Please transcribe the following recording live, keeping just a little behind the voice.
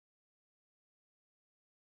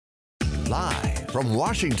Live from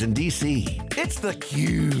Washington, D.C., it's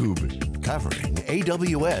theCUBE, covering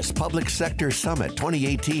AWS Public Sector Summit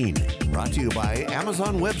 2018. Brought to you by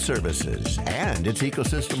Amazon Web Services and its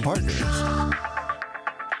ecosystem partners.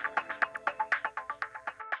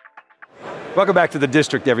 Welcome back to the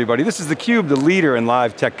District, everybody. This is theCUBE, the leader in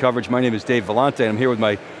live tech coverage. My name is Dave Vellante, and I'm here with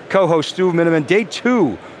my co-host Stu Miniman. Day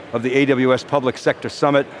 2 of the AWS Public Sector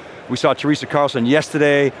Summit. We saw Teresa Carlson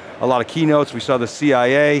yesterday, a lot of keynotes. We saw the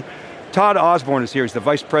CIA. Todd Osborne is here. He's the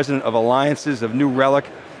Vice President of Alliances of New Relic,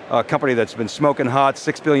 a company that's been smoking hot,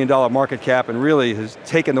 $6 billion market cap, and really has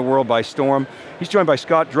taken the world by storm. He's joined by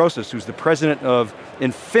Scott Drossos, who's the President of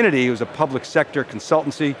Infiniti, who's a public sector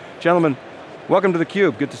consultancy. Gentlemen, welcome to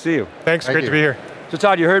theCUBE, good to see you. Thanks, great to be here. So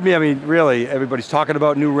Todd, you heard me, I mean, really, everybody's talking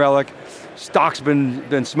about New Relic. Stock's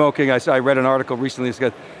been smoking. I read an article recently, it's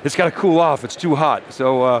got to cool off, it's too hot.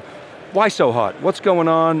 So why so hot? What's going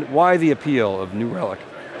on? Why the appeal of New Relic?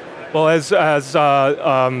 Well, as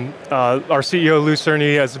our CEO, Lou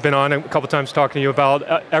Cerny, has been on a couple times talking to you about,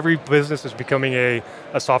 every business is becoming a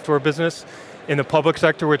software business. In the public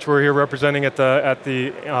sector, which we're here representing at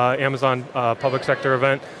the Amazon public sector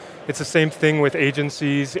event, it's the same thing with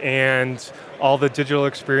agencies and all the digital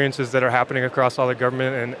experiences that are happening across all the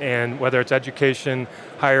government, and whether it's education,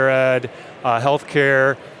 higher ed,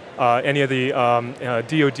 healthcare, any of the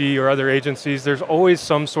DoD or other agencies, there's always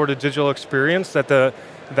some sort of digital experience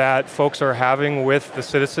that folks are having with the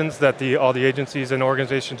citizens that all the agencies and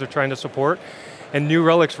organizations are trying to support. And New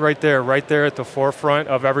Relic's right there at the forefront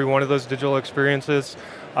of every one of those digital experiences.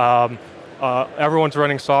 Everyone's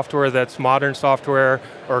running software that's modern software,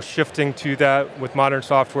 or shifting to that with modern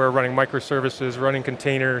software, running microservices, running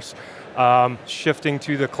containers, shifting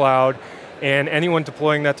to the cloud. And anyone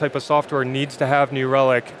deploying that type of software needs to have New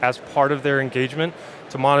Relic as part of their engagement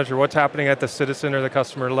to monitor what's happening at the citizen or the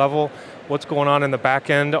customer level, what's going on in the back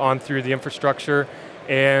end on through the infrastructure,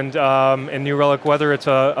 and New Relic, whether it's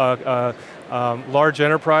a large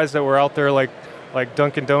enterprise that we're out there like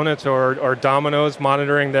Dunkin' Donuts or Domino's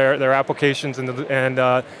monitoring their applications and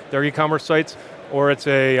their e-commerce sites, or it's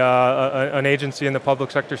an agency in the public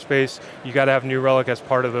sector space, you got to have New Relic as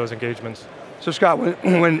part of those engagements. So Scott,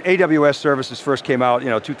 when AWS services first came out,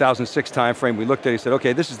 2006 timeframe, we looked at it and said,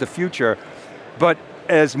 okay, this is the future, but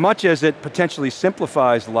as much as it potentially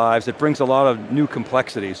simplifies lives, it brings a lot of new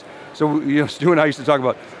complexities. So Stu and I used to talk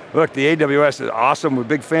about, look, the AWS is awesome, we're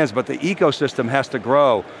big fans, but the ecosystem has to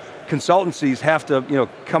grow. Consultancies have to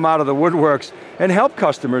come out of the woodworks and help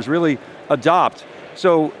customers really adopt.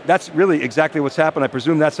 So that's really exactly what's happened. I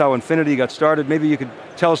presume that's how Infiniti got started. Maybe you could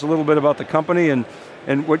tell us a little bit about the company and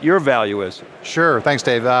what your value is. Sure, thanks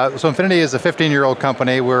Dave. So Infiniti is a 15-year-old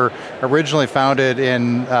company. We're originally founded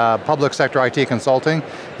in public sector IT consulting,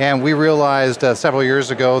 and we realized several years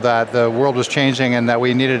ago that the world was changing and that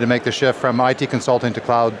we needed to make the shift from IT consulting to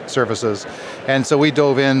cloud services. And so we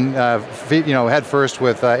dove in head first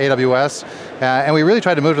with AWS, and we really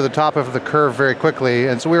tried to move to the top of the curve very quickly,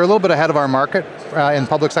 and so we were a little bit ahead of our market in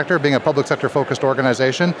public sector, being a public sector focused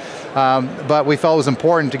organization, but we felt it was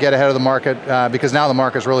important to get ahead of the market because now the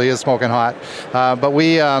market really is smoking hot. But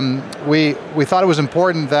we thought it was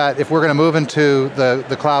important that if we're going to move into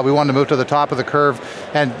the cloud, we wanted to move to the top of the curve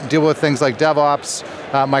and deal with things like DevOps,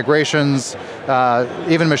 migrations,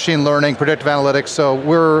 even machine learning, predictive analytics. So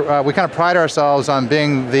we kind of pride ourselves on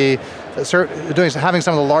being having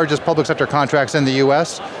some of the largest public sector contracts in the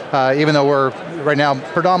US, even though we're right now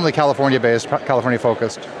predominantly California-based,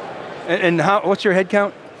 California-focused. And what's your head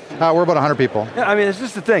count? We're about 100 people. Yeah, I mean, it's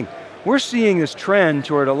just the thing. We're seeing this trend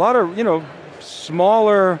toward a lot of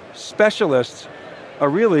smaller specialists are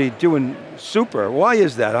really doing super. Why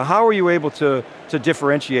is that? How are you able to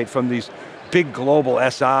differentiate from these big global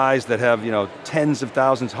SIs that have tens of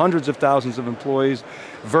thousands, hundreds of thousands of employees,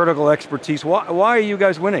 vertical expertise? Why are you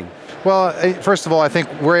guys winning? Well, first of all, I think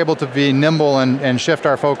we're able to be nimble and shift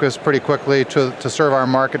our focus pretty quickly to serve our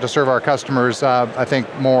market, to serve our customers, I think,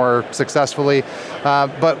 more successfully.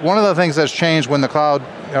 But one of the things that's changed when the cloud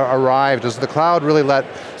arrived is the cloud really let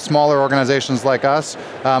smaller organizations like us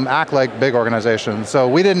act like big organizations. So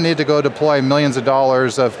we didn't need to go deploy millions of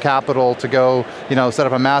dollars of capital to go set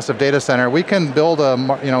up a massive data center. We can build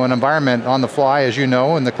an environment on the fly, as you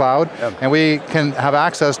know, in the cloud, and we can have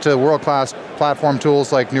access to world-class platform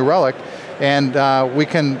tools like New Relic, and we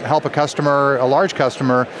can help a large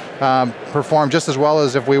customer, perform just as well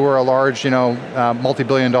as if we were a large,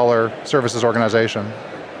 multi-billion-dollar services organization.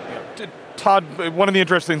 Todd, one of the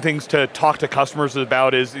interesting things to talk to customers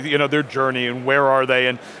about is their journey and where are they,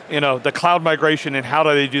 and the cloud migration and how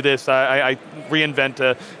do they do this. I reInvent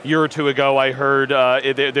a year or two ago, I heard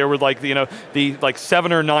there were the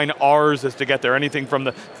 7 or 9 R's as to get there. Anything from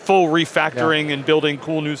the full refactoring and building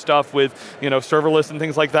cool new stuff with serverless and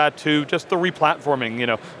things like that to just the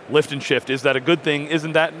replatforming, lift and shift. Is that a good thing?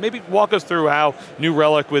 Isn't that? Maybe walk us through how New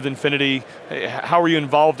Relic with Infiniti, how are you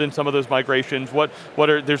involved in some of those migrations?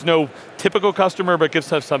 There's no typical customer, but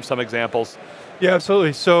give us some examples. Yeah,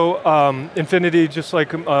 absolutely. So Infiniti, just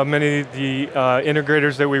like many of the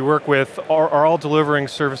integrators that we work with, are all delivering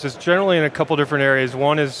services generally in a couple different areas.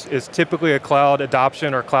 One is typically a cloud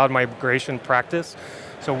adoption or cloud migration practice.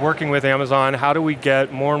 So working with Amazon, how do we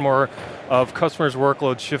get more and more of customers'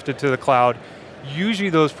 workloads shifted to the cloud?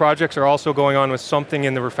 Usually those projects are also going on with something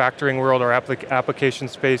in the refactoring world or application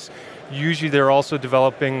space. Usually they're also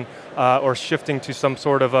developing or shifting to some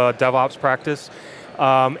sort of a DevOps practice.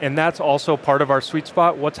 And that's also part of our sweet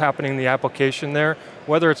spot, what's happening in the application there.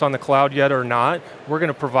 Whether it's on the cloud yet or not, we're going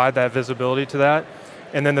to provide that visibility to that.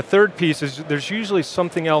 And then the third piece is there's usually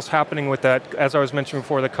something else happening with that, as I was mentioning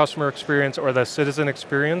before, the customer experience or the citizen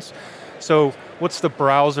experience. So what's the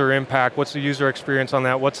browser impact? What's the user experience on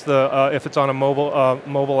that? What's the, if it's on a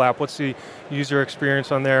mobile app, what's the user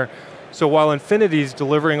experience on there? So while Infiniti's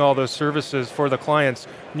delivering all those services for the clients,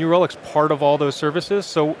 New Relic's part of all those services.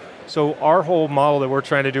 So our whole model that we're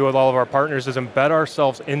trying to do with all of our partners is embed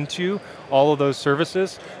ourselves into all of those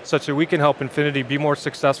services such that we can help Infiniti be more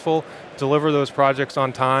successful, deliver those projects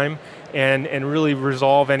on time, and really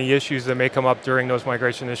resolve any issues that may come up during those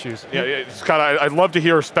migration issues. Yeah, Scott, I'd love to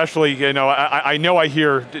hear, especially, I know I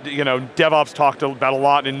hear, DevOps talked about a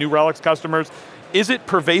lot in New Relic's customers. Is it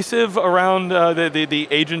pervasive around the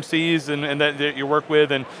agencies and that you work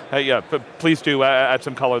with? And but please do add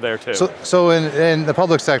some color there too. So in the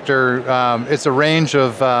public sector, it's a range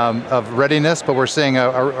of readiness, but we're seeing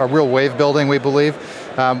a real wave building, we believe.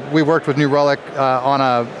 We worked with New Relic on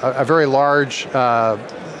a very large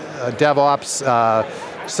DevOps,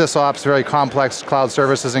 SysOps, very complex cloud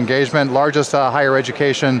services engagement, largest higher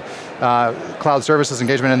education cloud services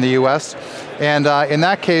engagement in the US. And in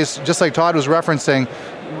that case, just like Todd was referencing,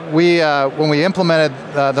 when we implemented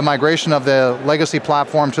the migration of the legacy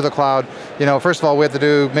platform to the cloud, first of all, we had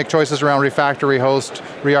to make choices around refactory, host,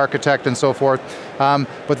 re-architect, and so forth.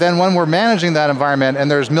 But then when we're managing that environment,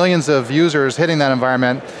 and there's millions of users hitting that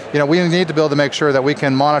environment, we need to be able to make sure that we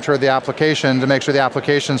can monitor the application to make sure the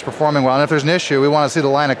application's performing well. And if there's an issue, we want to see the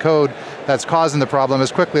line of code that's causing the problem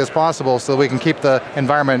as quickly as possible so that we can keep the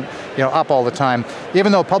environment up all the time.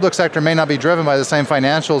 Even though public sector may not be driven by the same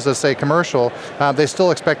financials as, say, commercial, they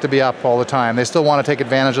still expect to be up all the time. They still want to take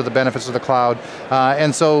advantage of the benefits of the cloud.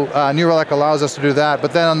 And so New Relic allows us to do that.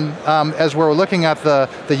 But then as we're looking at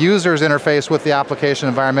the user's interface with the application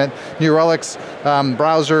environment, New Relic's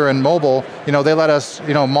browser and mobile, they let us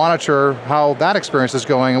monitor how that experience is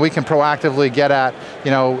going, and we can proactively get at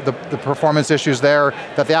the performance issues there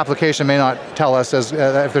that the application may not tell us as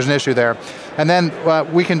if there's an issue there. And then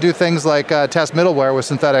we can do things like test middleware with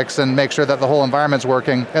synthetics and make sure that the whole environment's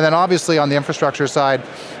working. And then obviously on the infrastructure side,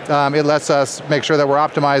 it lets us make sure that we're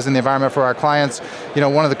optimizing the environment for our clients.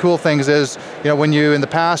 One of the cool things is, when in the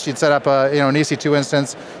past you'd set up an EC2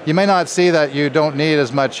 instance, you may not see that you don't need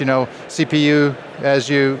as much CPU as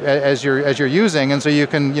you're using, and so you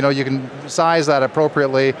can size that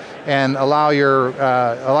appropriately and allow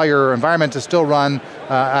your environment to still run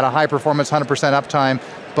at a high performance, 100% uptime,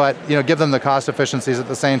 but give them the cost efficiencies at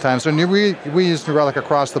the same time. So we use New Relic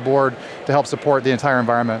across the board to help support the entire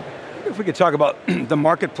environment. If we could talk about the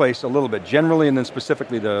marketplace a little bit, generally and then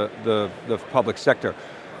specifically the public sector.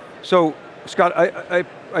 So, Scott,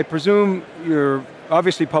 I presume you're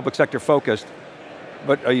obviously public sector focused,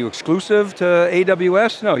 but are you exclusive to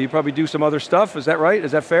AWS? No, you probably do some other stuff, is that right?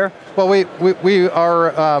 Is that fair? Well, we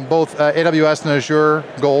are both AWS and Azure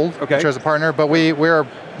Gold, which is a partner, but we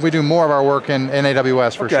do more of our work in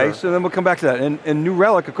AWS for sure. Okay, so then we'll come back to that. And New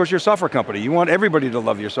Relic, of course, you're a software company. You want everybody to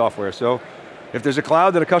love your software, so if there's a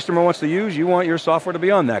cloud that a customer wants to use, you want your software to be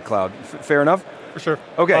on that cloud. Fair enough? For sure.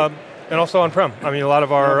 Okay. And also on-prem. I mean, a lot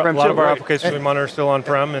of our applications we monitor are still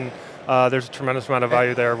on-prem, and there's a tremendous amount of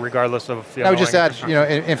value there, regardless of the I would just add,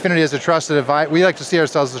 Infiniti is a trusted advisor. We like to see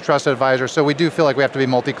ourselves as a trusted advisor, so we do feel like we have to be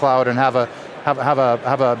multi-cloud and have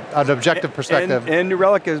an objective perspective. And New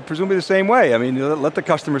Relic is presumably the same way. I mean, let the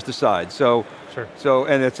customers decide. So, sure.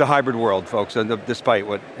 And it's a hybrid world, folks. And despite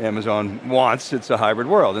what Amazon wants, it's a hybrid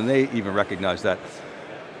world, and they even recognize that.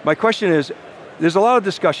 My question is, there's a lot of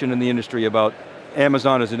discussion in the industry about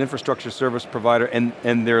Amazon as an infrastructure service provider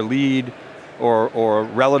and their lead or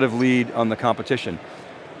relative lead on the competition.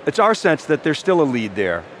 it's our sense that there's still a lead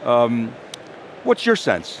there. What's your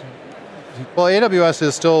sense? Well, AWS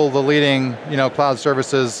is still the leading cloud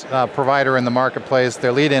services provider in the marketplace. They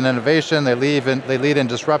lead in innovation, they lead in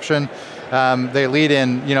disruption, they lead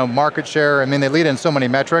in market share. I mean, they lead in so many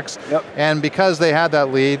metrics. Yep. And because they had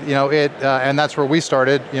that lead, and that's where we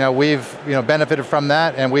started. We've benefited from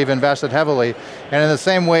that, and we've invested heavily. And in the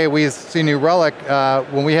same way, we see New Relic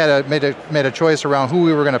when we had made a choice around who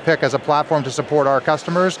we were going to pick as a platform to support our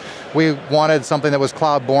customers. We wanted something that was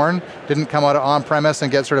cloud-born, didn't come out of on-premise and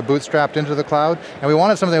get sort of bootstrapped into the cloud, and we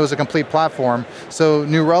wanted something that was a complete platform. So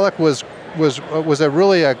New Relic was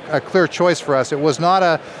really a clear choice for us. It was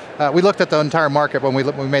not we looked at the entire market when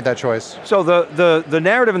we made that choice. So the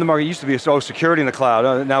narrative in the market used to be, security in the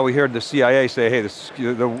cloud. Now we heard the CIA say, hey,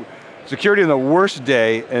 the security in the worst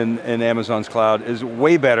day in Amazon's cloud is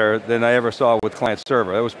way better than I ever saw with client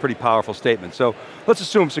server. That was a pretty powerful statement. So let's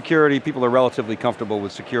assume security, people are relatively comfortable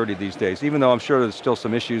with security these days, even though I'm sure there's still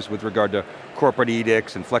some issues with regard to corporate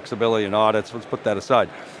edicts and flexibility and audits. Let's put that aside.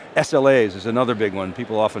 SLAs is another big one.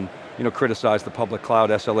 People often criticize the public cloud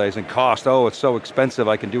SLAs and cost. Oh, it's so expensive,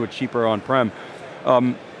 I can do it cheaper on-prem.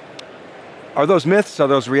 Are those myths, are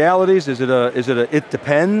those realities? Is it it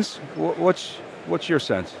depends? What's your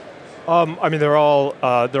sense? I mean, they're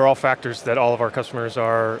all factors that all of our customers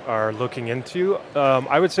are looking into.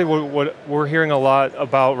 I would say what we're hearing a lot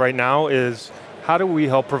about right now is how do we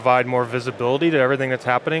help provide more visibility to everything that's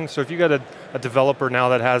happening? So if you got a developer now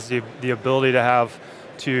that has the ability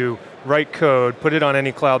to write code, put it on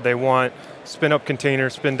any cloud they want, spin up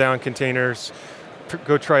containers, spin down containers,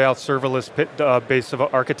 go try out serverless base of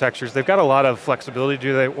architectures. They've got a lot of flexibility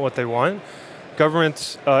to do what they want.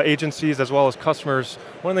 Governments, agencies, as well as customers,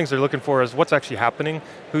 one of the things they're looking for is what's actually happening,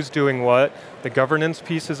 who's doing what. The governance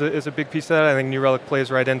piece is a big piece of that. I think New Relic plays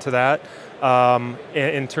right into that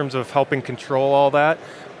in terms of helping control all that.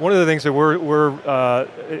 One of the things that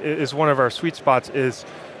is one of our sweet spots is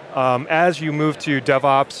as you move to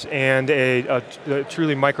DevOps and a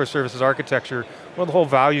truly microservices architecture, one of the whole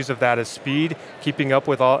values of that is speed, keeping up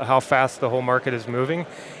with how fast the whole market is moving.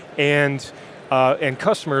 And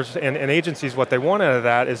customers and agencies, what they want out of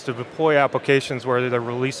that is to deploy applications where they're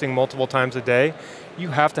releasing multiple times a day. You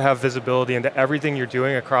have to have visibility into everything you're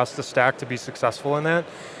doing across the stack to be successful in that.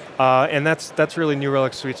 And that's really New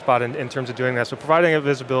Relic's sweet spot in terms of doing that. So providing a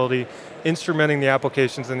visibility, instrumenting the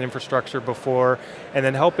applications and the infrastructure before, and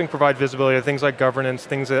then helping provide visibility to things like governance,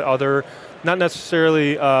 things that not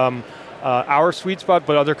necessarily our sweet spot,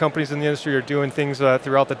 but other companies in the industry are doing things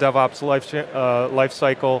throughout the DevOps life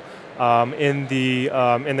cycle, in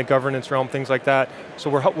the governance realm, things like that.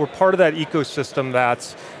 So we're part of that ecosystem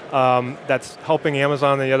that's helping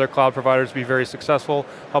Amazon and the other cloud providers be very successful,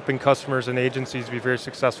 helping customers and agencies be very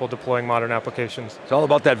successful deploying modern applications. It's all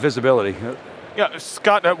about that visibility. Yeah,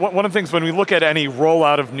 Scott, one of the things when we look at any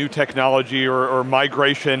rollout of new technology or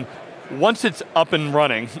migration, once it's up and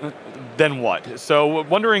running, then what? So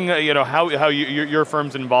wondering, how your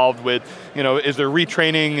firm's involved with, is there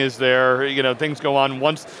retraining? Is there, things go on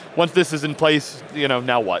once this is in place?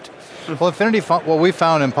 Now what? Well, Infiniti, what we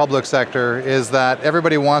found in public sector is that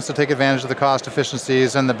everybody wants to take advantage of the cost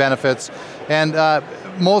efficiencies and the benefits, and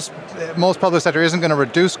most public sector isn't going to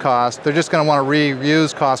reduce cost. They're just going to want to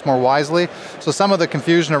reuse costs more wisely. So some of the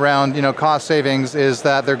confusion around cost savings is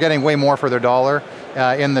that they're getting way more for their dollar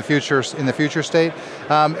in the future state.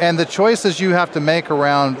 And the choices you have to make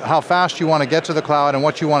around how fast you want to get to the cloud and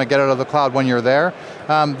what you want to get out of the cloud when you're there,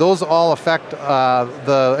 those all affect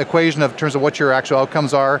the equation in terms of what your actual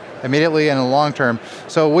outcomes are immediately and in the long term.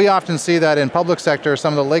 So we often see that in public sector,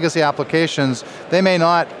 some of the legacy applications, they may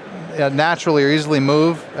not naturally or easily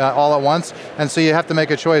move all at once, and so you have to make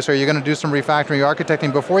a choice. Are you going to do some refactoring or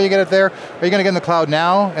architecting before you get it there? Or are you going to get in the cloud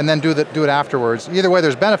now and then do it afterwards? Either way,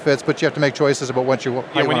 there's benefits, but you have to make choices about what you want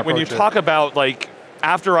to approach it. When you talk about, like,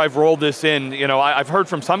 after I've rolled this in, I've heard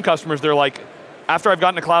from some customers, they're like, after I've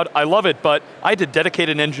gotten to cloud, I love it, but I had to dedicate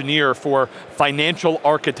an engineer for financial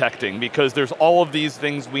architecting because there's all of these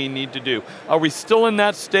things we need to do. Are we still in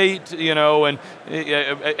that state, and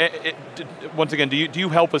once again, do you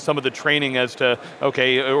help with some of the training as to,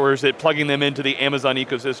 okay, or is it plugging them into the Amazon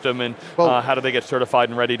ecosystem and how do they get certified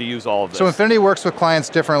and ready to use all of this? So Infiniti works with clients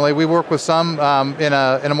differently. We work with some in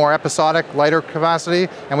a more episodic, lighter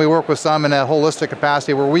capacity, and we work with some in a holistic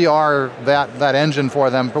capacity where we are that engine for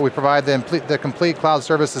them, but we provide the complete cloud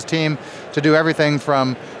services team to do everything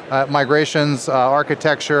from migrations,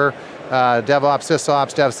 architecture, DevOps,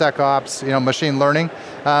 SysOps, DevSecOps, machine learning,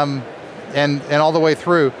 and all the way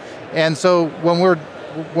through. And so when we're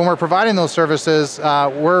when we're providing those services,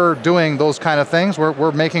 we're doing those kind of things.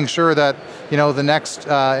 We're making sure that the next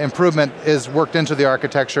improvement is worked into the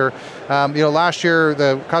architecture. Last year,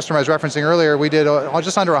 the customer I was referencing earlier, we did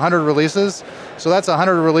just under 100 releases. So that's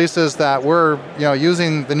 100 releases that we're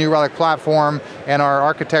using the new Relic platform and our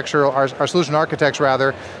architecture, our solution architects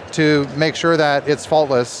rather, to make sure that it's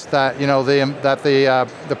faultless, that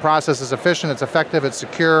the process is efficient, it's effective, it's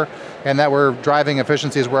secure, and that we're driving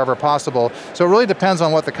efficiencies wherever possible. So it really depends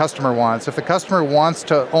on what the customer wants. If the customer wants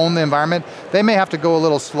to own the environment, they may have to go a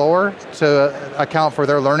little slower to account for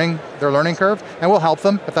their learning curve, and we'll help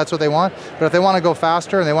them if that's what they want. But if they want to go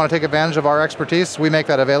faster and they want to take advantage of our expertise, we make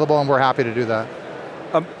that available, and we're happy to do that.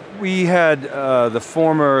 We had the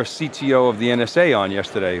former CTO of the NSA on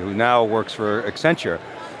yesterday, who now works for Accenture.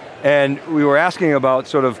 And we were asking about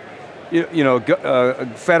sort of,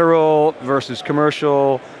 federal versus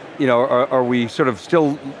commercial. Are we sort of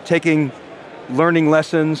still taking learning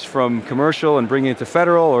lessons from commercial and bringing it to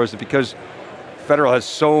federal, or is it because federal has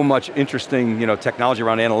so much interesting, technology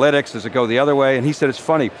around analytics? Does it go the other way? And he said it's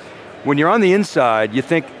funny. When you're on the inside, you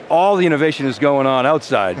think all the innovation is going on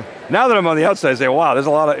outside. Now that I'm on the outside, I say, wow, there's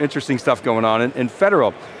a lot of interesting stuff going on in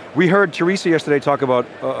federal. We heard Teresa yesterday talk about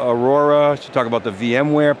Aurora, she talked about the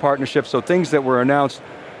VMware partnership, so things that were announced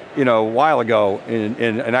a while ago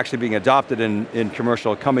and actually being adopted in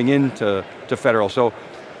commercial coming into federal. So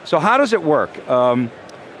how does it work?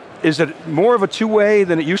 Is it more of a two-way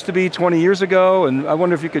than it used to be 20 years ago? And I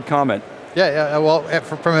wonder if you could comment. Yeah, well,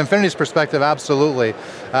 from Infiniti's perspective, absolutely.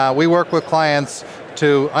 We work with clients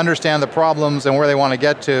to understand the problems and where they want to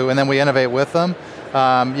get to, and then we innovate with them.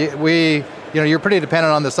 You're pretty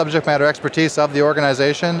dependent on the subject matter expertise of the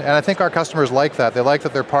organization, and I think our customers like that. They like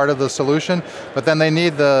that they're part of the solution, but then they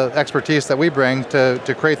need the expertise that we bring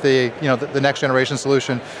to create the next generation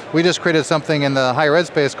solution. We just created something in the higher ed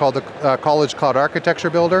space called the College Cloud Architecture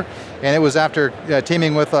Builder, and it was after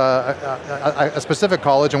teaming with a specific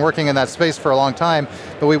college and working in that space for a long time,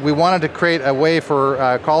 but we wanted to create a way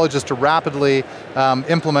for colleges to rapidly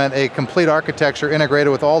implement a complete architecture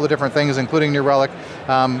integrated with all the different things, including New Relic,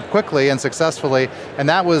 quickly and successfully, and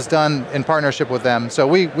that was done in partnership with them. So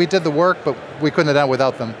we did the work, but we couldn't have done it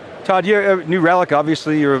without them. Todd, you're New Relic,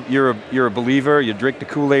 obviously you're a believer, you drink the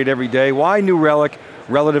Kool-Aid every day. Why New Relic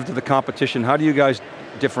relative to the competition? How do you guys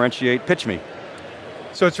differentiate? Pitch me.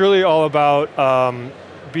 So it's really all about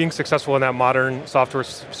being successful in that modern software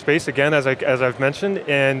space, again, as I've mentioned,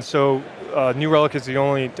 and so New Relic is the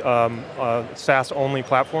only SaaS-only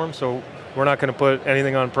platform, so we're not going to put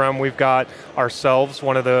anything on-prem. We've got ourselves,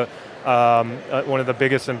 one of the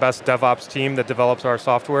biggest and best DevOps team that develops our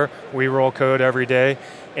software. We roll code every day,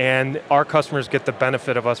 and our customers get the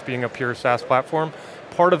benefit of us being a pure SaaS platform.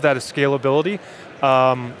 Part of that is scalability.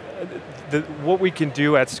 What we can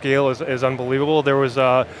do at scale is unbelievable. There was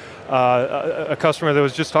a customer that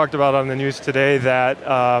was just talked about on the news today that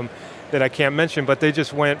I can't mention, but they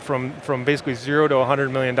just went from basically $0 to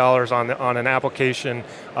 $100 million on an application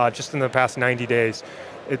just in the past 90 days.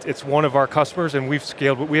 It's one of our customers, and we've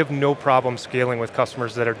scaled, but we have no problem scaling with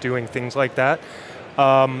customers that are doing things like that.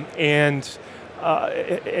 And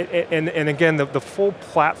again, the full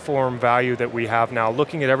platform value that we have now,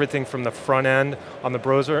 looking at everything from the front end on the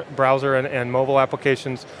browser and mobile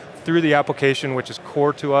applications, through the application, which is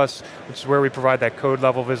core to us, which is where we provide that code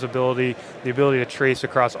level visibility, the ability to trace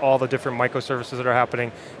across all the different microservices that are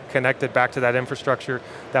happening, connected back to that infrastructure.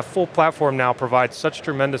 That full platform now provides such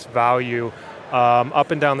tremendous value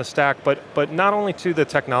up and down the stack, but not only to the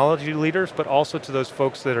technology leaders, but also to those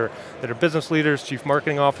folks that are business leaders, chief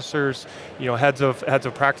marketing officers, heads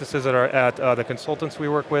of practices that are at the consultants we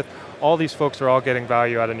work with. All these folks are all getting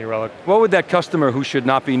value out of New Relic. What would that customer who should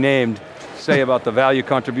not be named say about the value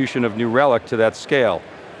contribution of New Relic to that scale?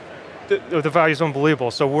 The value is unbelievable.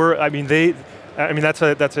 So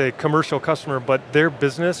that's a commercial customer, but their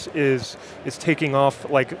business is taking off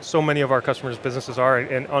like so many of our customers' businesses are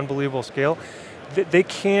at an unbelievable scale. They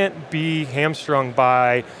can't be hamstrung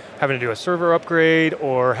by having to do a server upgrade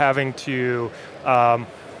or having to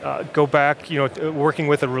go back, working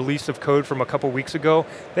with a release of code from a couple weeks ago.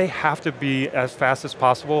 They have to be as fast as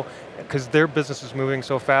possible because their business is moving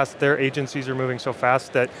so fast, their agencies are moving so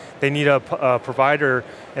fast that they need a provider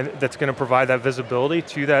that's going to provide that visibility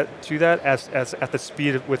to that as at the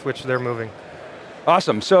speed with which they're moving.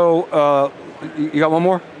 Awesome, so you got one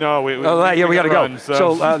more? No, we got to go.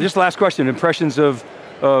 So just last question, impressions of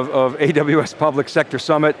AWS Public Sector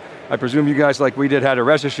Summit. I presume you guys, like we did, had a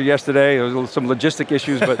register yesterday. There was some logistic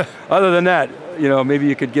issues, but other than that, maybe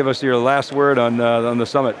you could give us your last word on the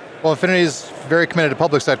summit. Well, Infiniti's very committed to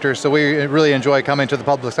public sector, so we really enjoy coming to the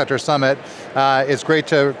Public Sector Summit. It's great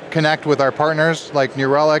to connect with our partners like New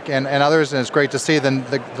Relic and others, and it's great to see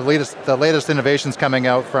the latest innovations coming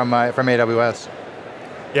out from AWS.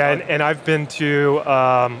 Yeah, and I've been to,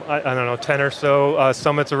 I don't know, 10 or so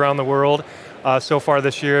summits around the world so far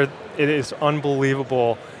this year. It is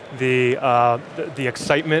unbelievable the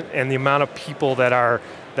excitement and the amount of people that are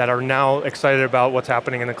now excited about what's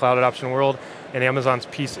happening in the cloud adoption world, and Amazon's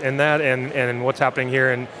piece in that, and what's happening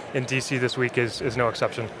here in DC this week is no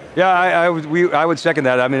exception. Yeah, I would second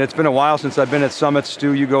that. I mean, it's been a while since I've been at summits.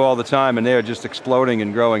 Stu, you go all the time, and they are just exploding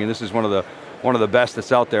and growing, and this is one of the best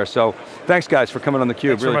that's out there. So, thanks guys for coming on theCUBE.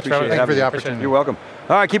 Thanks really so much appreciate Thank you for the you. opportunity. You're welcome.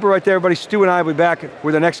 All right, keep it right there, everybody. Stu and I will be back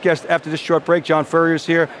with our next guest after this short break. John Furrier's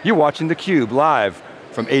here. You're watching theCUBE live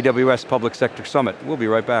from AWS Public Sector Summit. We'll be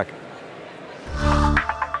right back.